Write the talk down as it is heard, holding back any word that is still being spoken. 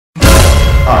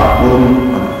AKPORI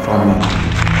and family.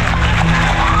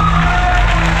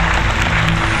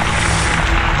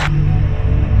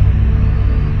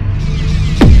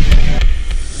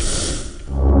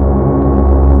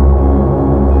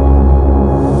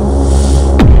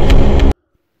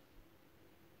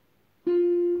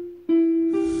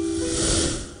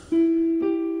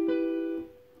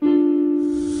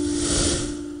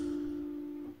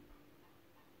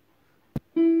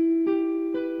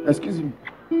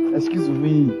 Excuse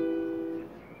me.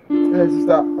 Hey,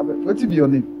 sister, what be your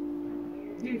name?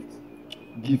 Gift.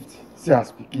 Gift. See, I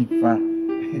speaking fine.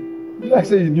 You like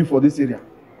say you new for this area?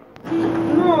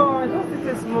 No, I don't think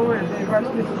it's small and if I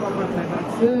don't need to come out like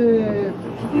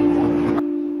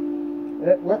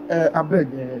that. I beg,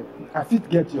 I fit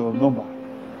get your number.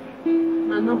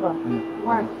 My number?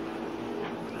 Why?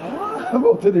 I'm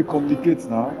about to communicate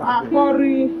now.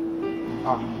 AKPORI.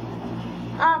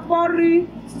 AKPORI.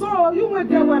 So you went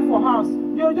there work for house.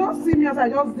 You just see me as I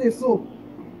just did so.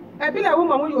 I be like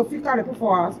woman when you fit carry put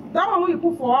for house. That one when you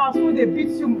put for house when they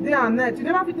beat you day and night, you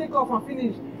never fit take off and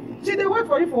finish. She they wait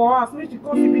for you for house, make she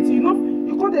come see beat you. You know,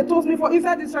 you come they toast me for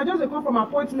inside this train, just they come from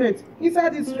appointment.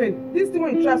 Inside this train. This thing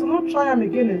when you try, so not try them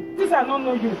again. This I don't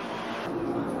know you.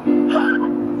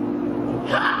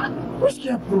 Which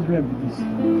kind of problem with this?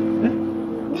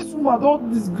 Eh? This woman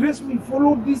don't disgrace me,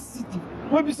 follow this city.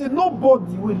 When we say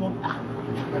nobody will not.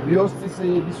 We all still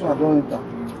say this one don't enter.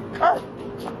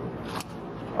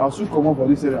 I'll soon come up for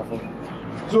this area for me.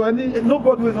 So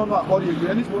nobody will not know AKPORI again.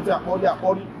 Any small thing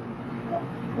AKPORI.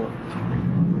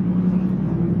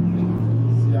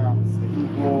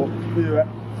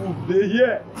 Food they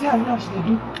here. See how much they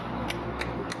do.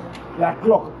 Their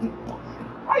clock.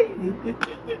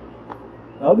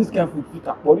 Now this kind of food fit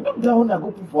AKPORI. Don't down when I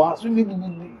go put for us.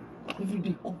 Every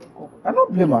day cook. I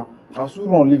don't blame her. I'll soon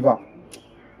run leave her.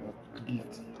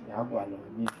 Gift.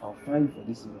 I'll find you for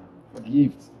this area. For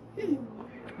gift. If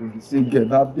you say get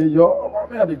that day, you're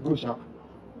where they go shop.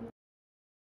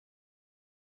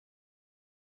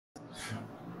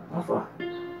 Alpha.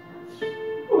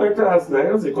 Oh, enter house now. You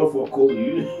don't come for cold.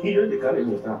 You don't carry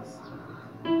me house.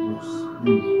 Yes.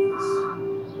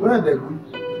 Where they go?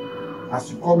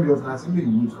 As you come here, I say me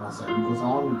you go to outside because I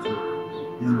want you to.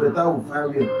 It's better we find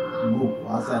where you go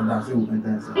outside than say we enter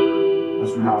inside.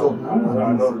 As we talk, now we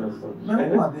are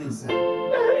inside.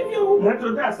 If your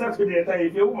woman that starts with the entire,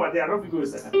 if your woman there, I don't think go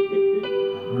inside.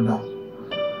 Brother,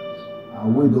 our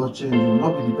way don't change. You will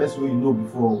not be the person you know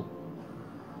before.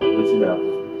 What's it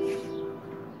happen?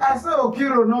 I said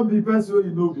Okiro not be the person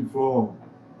you know before.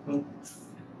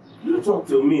 You talk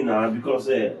to me now because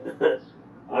I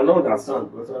don't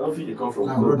understand, but I don't feel they come from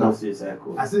brother,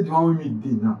 I said the one with me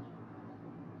did now.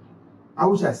 I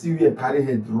wish I see you here carry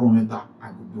head wrong enter. I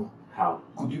could do. How?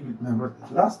 Could you be my brother?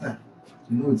 Last time,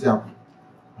 you know what's happened.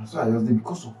 And so I just did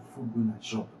because of food when I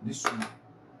shop. This one,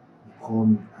 they call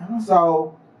me. I know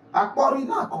how AKPORI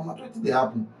now come at what did they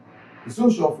happen? It's so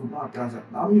short food now.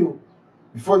 Now you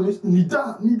before you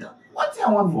Nida. What do I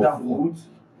want Nida for?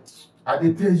 I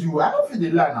they tell you, I don't feel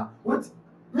the lie now. What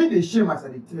me they shame as I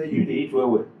they tell you. You they eat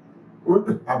well.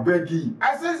 What I beg you.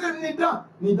 I say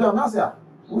Nida. Now say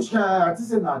which can I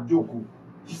say na joke.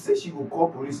 She said she will call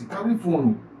police. Carry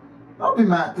phone. Not be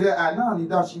my clear eye. Now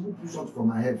Nida she will push out for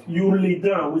my head. You lay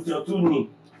down with your 2 knees.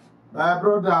 My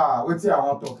brother, wait till I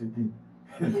want to talk again.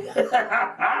 People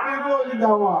need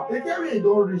that one. They tell me it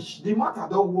don't reach. The matter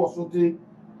don't work so they.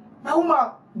 My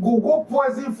woman go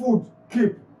poison food.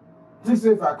 Keep. Think say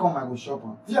if I come, I go shop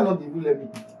am. Fear not even let me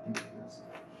eat.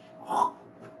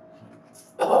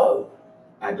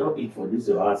 I don't eat for this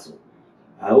your hustle.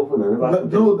 I open and never.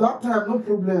 No, that time no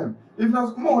problem. If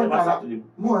not more enter the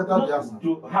house.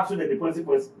 To hustle the policy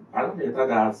person. I don't enter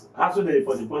the house. Hustle the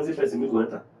for the policy person me go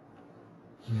enter.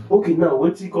 Okay, now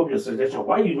what take up your suggestion?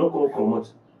 Why you not go come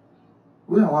out?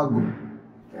 Where I want go?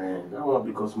 That one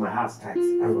because my heart tight.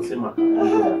 I will say my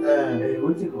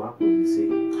what take go happen? They say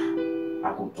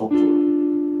I could talk to her.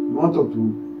 You want to talk to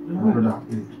my brother?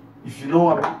 If you don't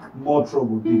want more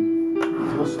trouble,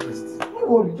 just rest. Don't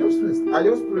worry, just rest. I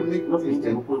just pray make nothing to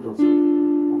open doors.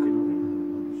 Okay,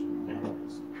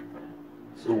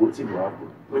 so what will happen?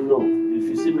 Well, no, if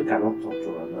you see me cannot talk to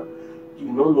her now, you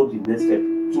don't know the next step.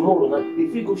 Tomorrow now,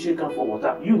 if you go shake her for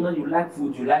water, you know you like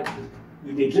food, you like food.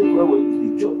 You dey drink well,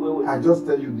 you dey chop well. I just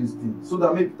tell you this thing so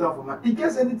that make time for my. In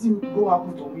case anything go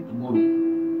happen to me tomorrow.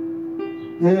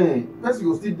 Hey, first you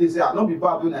go still dey say, I not be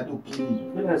bad when I do kill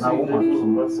you. When I say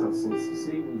romance and sense, you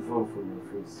say you fall from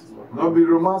your face. Not be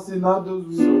romancing, not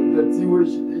those dirty way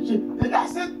she. I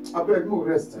said, I beg, no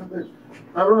rest. I beg.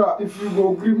 My brother, if you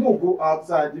go agree, more go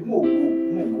outside, more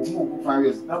go find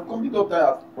rest. Now come be up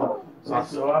tired.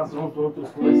 So I don't want to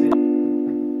squeeze it.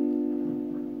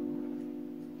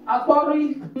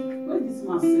 Akpori, where this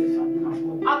man safe?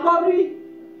 Akpori.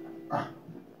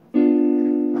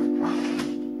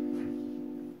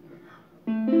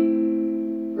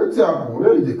 What's happening?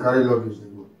 Where did they carry luggage they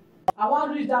go? I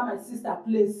want to reach that my sister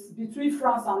place between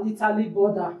France and Italy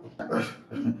border.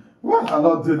 What? I'm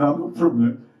not doing that, no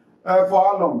problem. For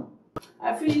how long?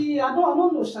 I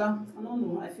don't know, Sha. I don't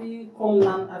know. I feel come 1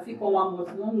 month.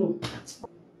 I don't know.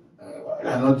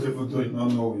 I'm not able to, you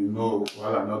know,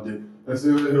 while I'm not there. I say,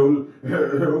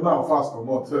 now fast come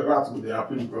out, rats will be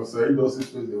happy because in those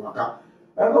space they work out.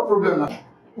 No problem now.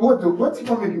 What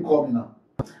if I make you call me now?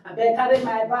 I better carry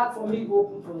my bag for me go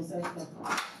open for a second.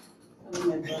 Carry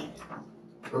my bag.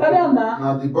 Okay. Carry on now.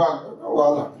 Now the bag,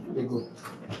 voila, they go.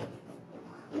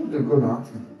 They go now.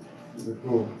 They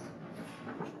go.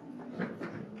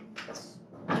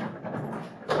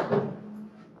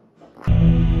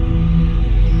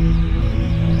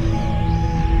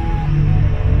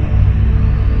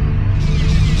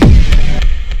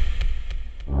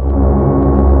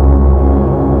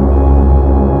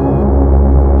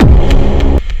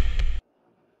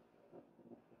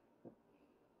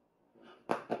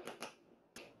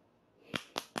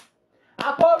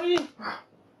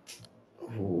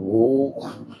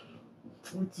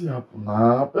 What happened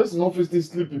now? Person no fit still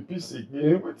sleep in peace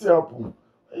again. What happened?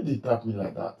 Why they tap me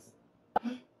like that?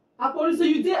 Akpori, so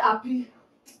you dey happy?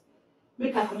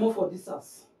 Make I come out for this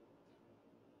house.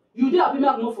 You dey happy? Make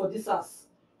I come out for this house.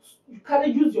 You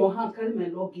carry use your hand, carry my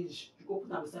luggage. You go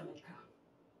put am beside my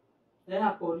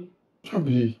car. Akpori.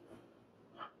 Chabi,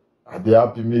 are they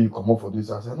happy me you come up for this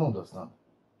house? I don't understand.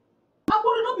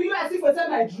 Akpori, no be you I see for inside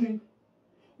my dream.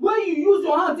 When you use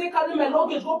your hand, take carry my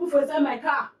luggage, go put for inside my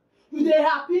car. You dey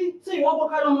happy? Say you want to go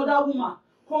carry another woman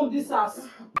come this house.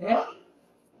 Eh?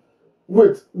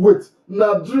 Wait.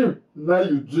 Now dream. Now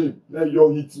you dream. Now you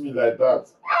hit me like that.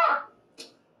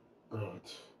 God.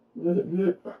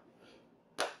 Yeah.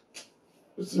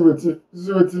 See what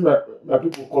my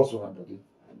people cause for my body.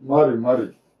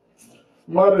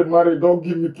 Marry, don't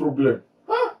give me problem.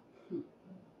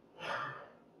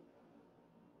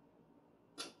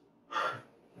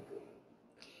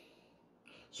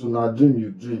 So now dream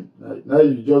you dream. Now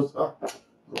you just God.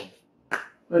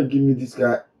 Now you give me this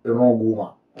guy a wrong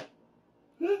woman.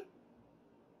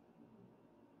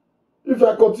 If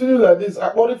I continue like this, I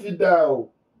probably fit die.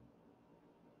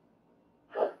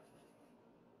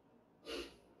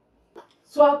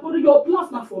 So Akpori, your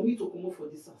plans now for me to come up for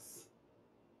this house.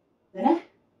 Eh?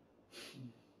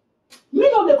 Me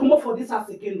no dey come up for this house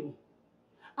again, no.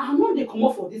 I know they come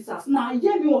up for this house. Now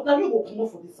hear me what you go come up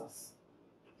for this house.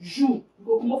 You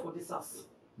go come up for this house.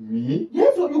 Me?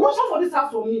 Yes, so you go show for this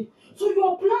house for me. So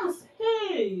your plans,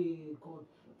 hey God,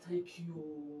 thank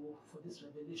you for this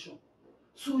revelation.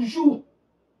 So you,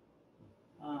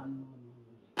 Akpori,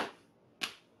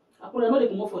 I know they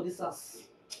come up for this house.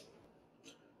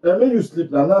 And make you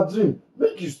sleep now, not dream.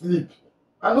 Make you sleep.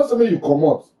 I know something you come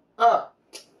out.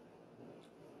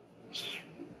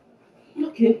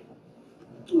 Okay,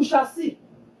 we shall see.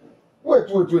 Wait.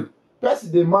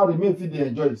 Person they marry, me fit they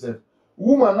enjoy himself.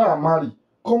 Woman now marry,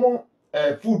 common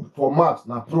food for mouth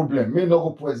na problem. May not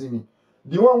go poison me.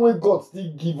 The one wey God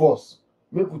still give us,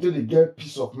 make we take dey get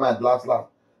peace of mind last.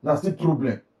 Na still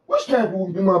problem. Which kind of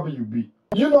human being you be?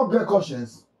 You not get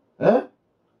conscience? Eh?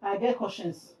 I get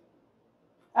conscience.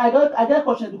 I get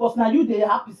conscience because now you dey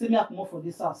happy say me I come up for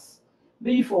this house.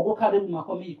 Maybe you for go carry woman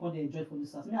come, you come dey enjoy for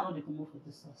this house. Me I know they come up for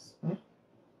this house.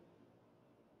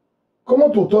 Come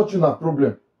on to touch you na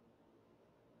problem.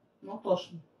 Not touch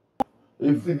me.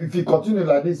 If you continue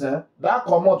like this, that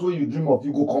comot wey you dream of,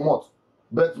 you go comot.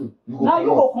 Bet me, you go now comot.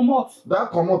 You go comot.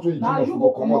 That comot wey you dream of, you go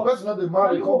comot. Person no dey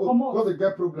marry, come dey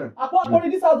get problem.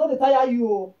 Akpori, this house don dey tire you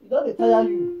o. E don dey tire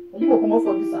you. And you go comot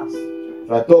for this house.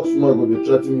 If I talk small, you go dey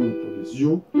threa ten me with police.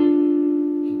 You?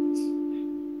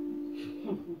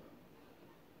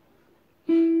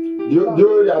 The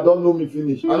way I don't know me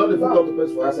finish. I know the fit talk to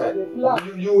person for outside.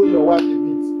 You and your wife dey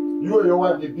beat. You and your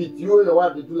wife dey beat. You and your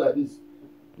wife dey do like this.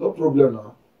 No problem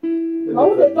now. Now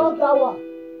who dey talk that one?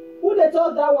 Who dey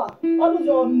talk that one? All those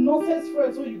your nonsense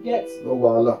friends who you get. No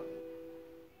wahala.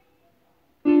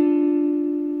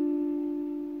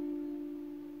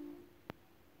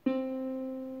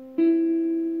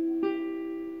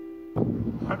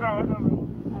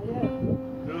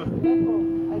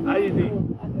 How you doing?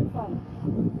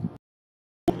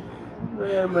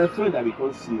 My friend I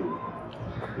become see you.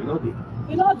 You know the.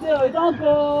 You know there, you don't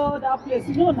go that place.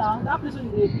 You know now, that place where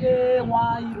they play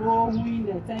 €1,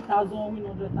 win 10,000, win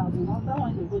 100,000. Now that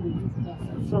one they go they use that.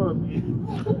 So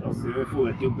who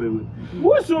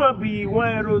should be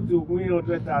 €1 to win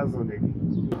 100,000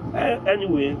 again?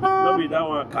 Anyway, maybe that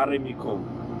one carry me come.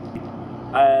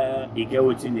 You get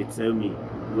what they tell me,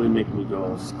 will make me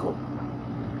just come.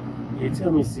 They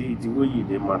tell me, see, the way you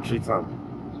they maltreat them.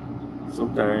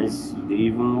 Sometimes they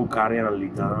even carry and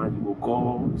lead down. You go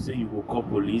call, say you go call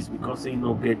police because they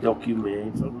no get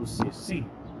documents. I don't say, see,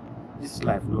 this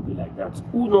life not be like that.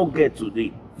 Who no get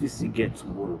today, this get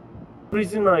tomorrow.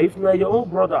 Prisoner, if not your own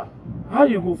brother, how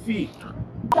you go feel?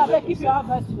 Keep your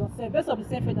advice to yourself. Based on the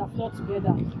same faith that flow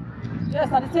together.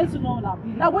 Yes, and the same to know now.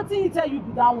 Now what did he tell you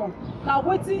be that one? Now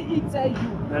what did he tell you?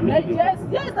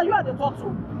 Yes, that you are the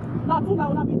turtle. Now two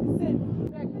now will be the same.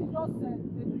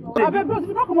 I beg, bros, if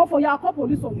you don't come up for you, I'll call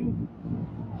police on you.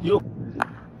 You.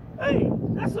 Hey,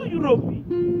 that's how you rope me.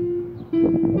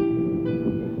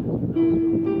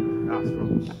 That's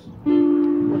rubbish.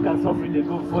 What can something they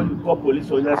go for you call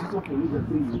police on you? I see some police that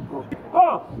say you call.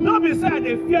 Oh, no be say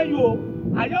they fear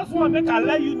you. I just want to make I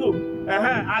let you know.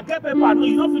 I get paper. No,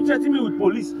 you don't feel threatening me with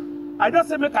police. I just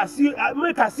say make I see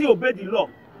obey the law.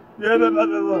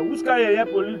 Which kind of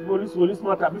police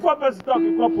matter? Before person talk,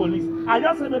 you call police. I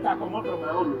just say make I come out from my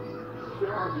own.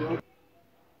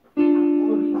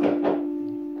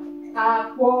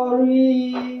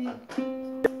 AKPORI.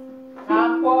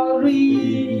 AKPORI.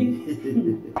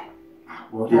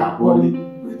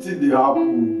 Wetin dey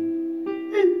happen?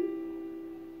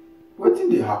 Wetin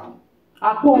dey happen?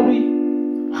 AKPORI.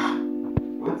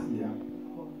 Wetin dey happen?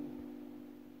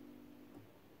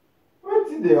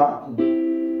 Wetin dey happen?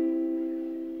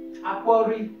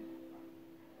 AKPORI.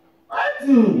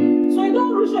 Wetin? So you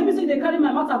don't reach me say they carry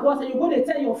my matter go and you go they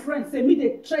tell your friends say me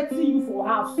they threaten you for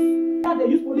house. Now they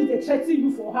use police they threaten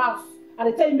you for house and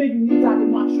they tell you make you need that they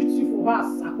maltreat you for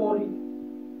house. AKPORI.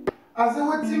 I say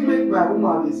wetin make my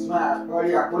woman dey smile?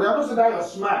 AKPORI. I know say that your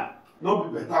smile no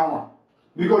be better one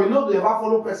because you no dey ever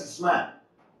follow person smile.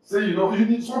 Say you know you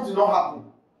need something not happen.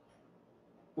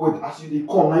 Wait, as you dey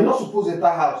come now you no suppose enter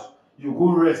house. You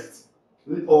go rest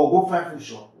or go find food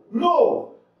shop. No.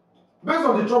 Based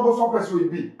on the troublesome person we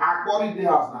be, AKPORI dey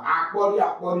house now.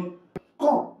 AKPORI.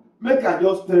 Come, make I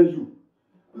just tell you.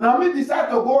 Now me decide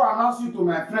to go announce you to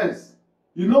my friends.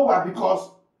 You know why?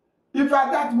 Because if I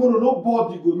die tomorrow,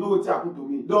 nobody go know what happen to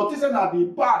me. The autism na be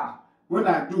bad when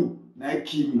I do, na it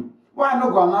kill me. Why I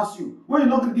not go announce you? When you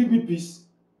not give me peace?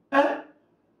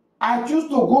 I choose to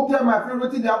go tell my friend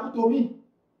what they happen to me.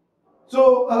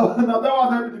 So now that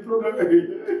was not the problem.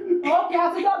 Okay, I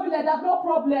think I'll be like that, no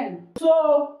problem.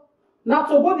 So now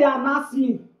to go there announce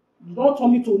me, you don't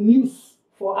turn me to news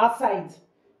for outside.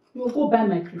 You go buy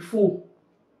microphone.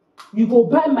 You go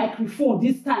buy microphone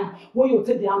this time when you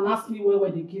take the announce me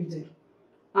where they give them.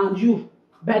 And you,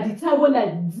 by the time when I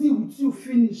deal with you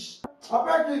finish. I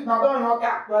beg you, now don't know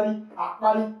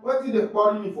AKPORI. What did they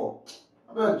call me for?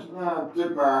 I beg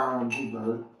take my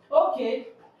good. Okay.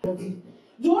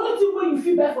 The only thing when you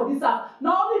feel bad for this house,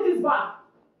 now only this bar.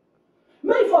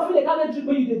 Make you feel they can't drink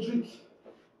when you dey drink.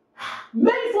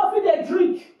 Make you feel they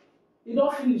drink. You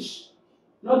don't finish.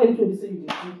 Not them to say you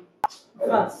dey drink.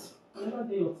 But never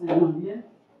day your time on here.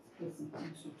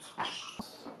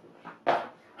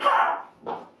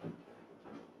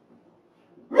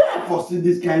 Where I foresee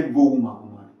this kind of woman?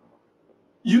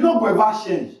 You know go ever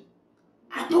change.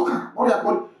 I talk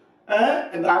AKPORI.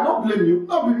 And I don't blame you.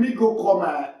 Not be me go call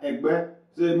my egbe.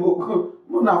 Say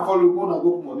mo na follow, mo na go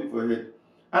put money for head.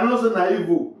 I know say na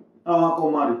evil. I want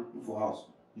come marry for house.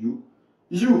 You.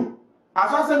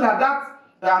 As I say that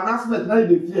announcement now you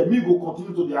dey fear, me go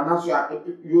continue to the announce you.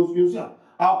 You see,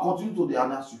 I'll continue to the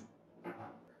announce you.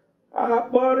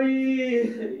 AKPORI.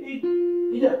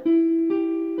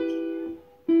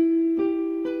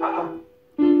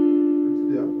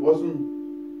 Wasn't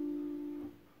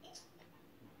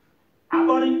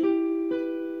AKPORI.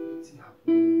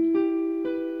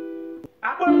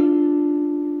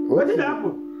 What did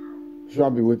happen?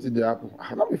 Sure be wetin dey happen.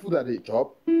 I no be food that they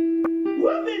chop.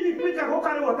 What made me make I go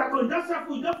carry water come? Just have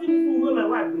food, just finish food wey my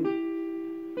wife bring.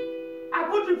 I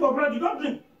go drink for bread, you don't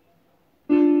drink.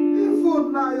 The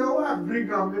food now, your wife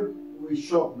bring am make we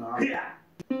shop now. Yeah.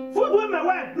 Food wey my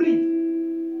wife bring.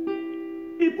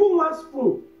 He put one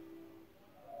spoon.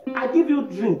 I give you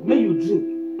drink, make you drink.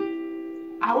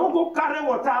 I won't go carry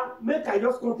water, make I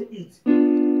just come to eat.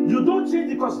 You don't change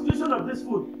the constitution of this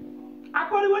food.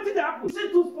 AKPORI, what did happen? See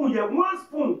 2 spoons here, 1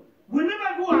 spoon. We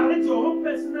never go arrange your own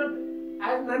personal.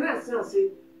 Nana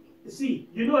say, see,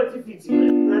 you know what it fits you.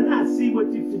 Nana see what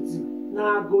it fits you.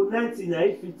 Now go 90, now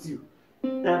it fits you.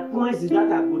 Now points that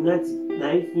I go 90,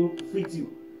 now it fits you.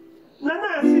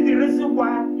 Nana see the reason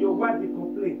why your wife dey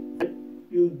complain.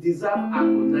 You deserve I go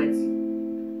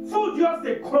 90. Food just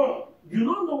dey come. You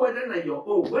don't know whether na your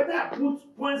own. Whether I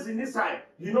put points in this side,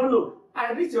 you don't know.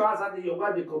 I reach your house and your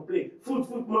wife dey complain. Food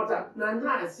matter. Now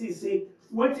I see say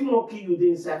wetin wan kill you dey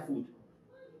inside food.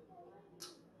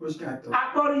 Which kind of talk?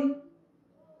 Akpori.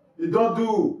 You don't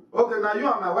do. Okay, now you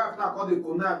and my wife now call the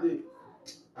connive day.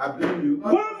 I blame you.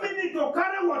 1 minute to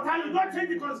carry water, you don't change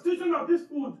the constitution of this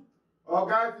food. Oh,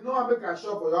 guys, if you know I make a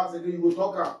shop for your house again, you go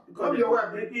talk out. Come your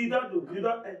wife. You don't do. You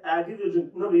don't. I give you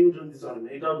drink. No, you drink this one.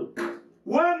 You don't do.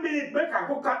 1 minute, make a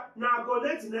cook. Now I go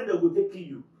 90, then they go take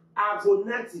you. I go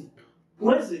 90.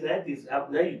 Once the 90 is up,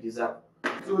 now you deserve.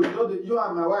 So you know you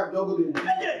and my wife don't go to.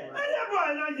 Hey,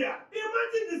 imagine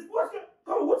this. What kind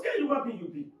of human being you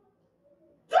be?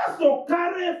 Just to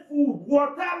carry food,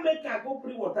 water, make I go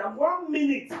bring water. 1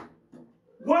 minute.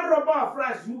 1 rubber of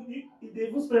rice, they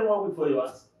even spend 1 week for your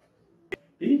ass.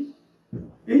 Eh?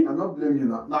 I don't blame you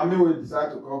now. Now me will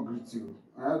decide to come greet you.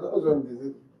 That's what I'm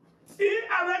saying. See,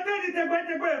 I'm telling you,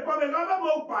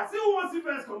 see who wants to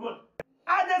first come on.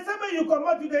 And the same you come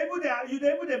out, you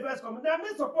even the first come. Now me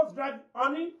supposed drive,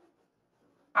 honey.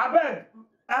 I beg,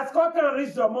 escort and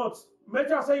reach your mouth. Make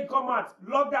sure say you come out,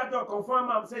 lock that door, confirm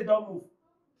and say don't move.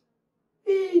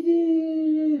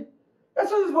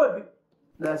 That's what this boy be.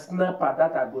 The snapper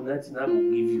that I go nothing I will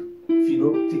give you if you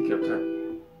don't take your time.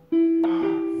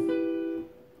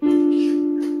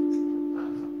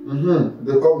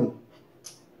 They call me.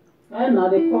 I know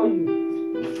they call you.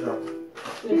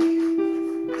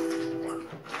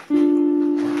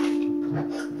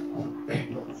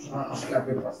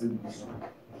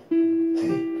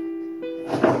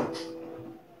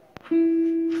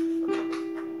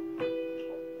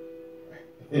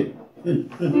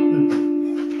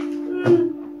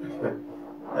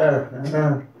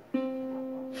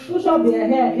 Who shall be here?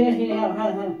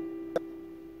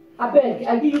 I beg,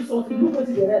 I give you something. Look what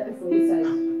the recipe for inside.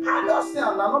 I don't say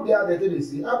I'm not the other day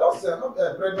see. I don't say I'm not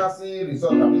a pregnancy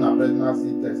result. I mean a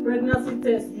pregnancy test. Pregnancy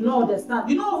test, you don't understand.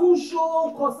 You know who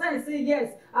show concern say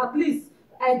yes, at least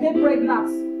I get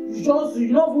pregnant. You just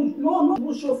you know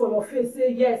who show for your face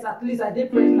say yes, at least I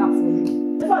get pregnant for you.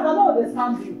 In fact, I don't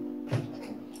understand you.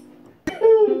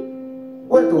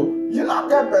 Wait, you not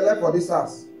get belly for this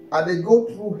house. And they go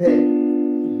through hair.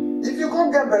 If you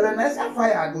can't get belly, next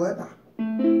fire I go enter.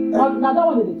 Now that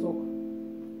one did they talk.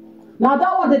 Now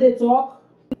that one did they talk.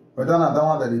 But then that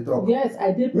one that they talk. Yes,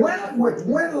 I did.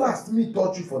 When last me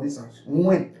touch you for this house?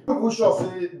 When? Who sure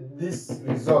say this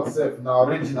result self now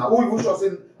original? Who even sure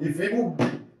say if people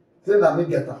say that me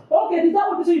get her? Okay, the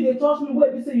time when say you dey touch me,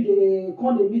 where you say you dey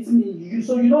come dey meet me,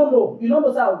 so you don't know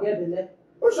say I will get belle.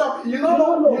 Who sure you don't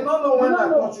know when I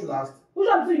touch you last? Who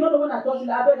shall say you don't know when I touch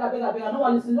you? I beg, I don't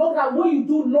want to listen. Okay, when you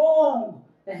do long,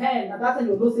 now that's when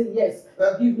you go say yes,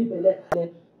 give me belle.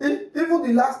 Even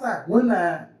the last time when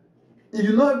I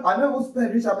never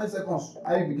spend reach how many seconds,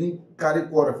 I begin carry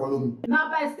quarter follow me. Now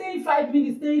by staying 5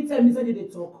 minutes, staying 10 minutes, they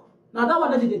talk. Now that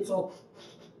one they talk.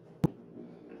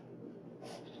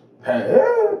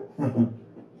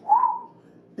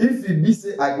 If it be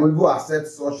say I go even accept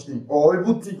such thing, or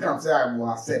even think and say I will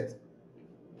accept,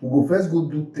 we go first go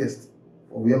do test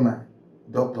for where my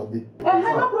doctor dey.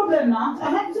 No problem now. I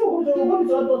have to go to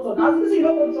your doctor. Now since you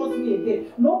don't trust me again,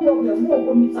 no problem. We will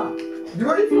go meet am.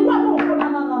 If you want,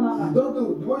 no. Don't do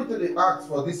the way you take the act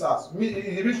for this house. Me,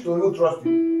 he reach to you trust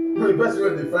you. No, the person wey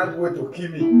dey find way to kill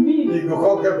me. He go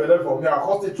come get belle for me. I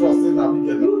come still trust him na me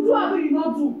get am. You do how you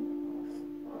not do.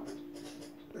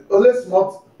 Only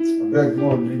smart. Abeg,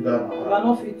 no read that. You are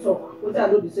not fit talk. What I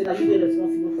know be say that you dey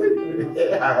responsible for it.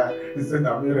 He say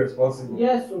na me responsible.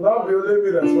 Yes, so. No be only me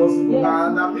responsible. Yes.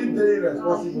 Na me dey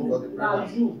responsible for the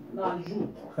pregnancy. Na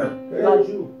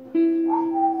you.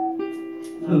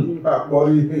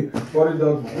 Body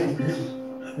dog.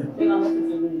 Then I'm not fit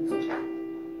follow you talk.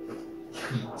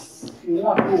 If you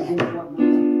want to go work now.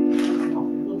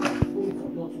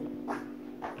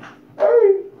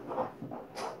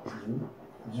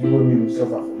 You want me to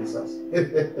suffer for this house?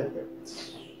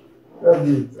 That's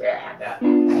it.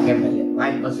 Why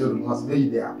you not sure? Must be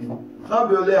happy. Not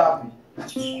be only happy.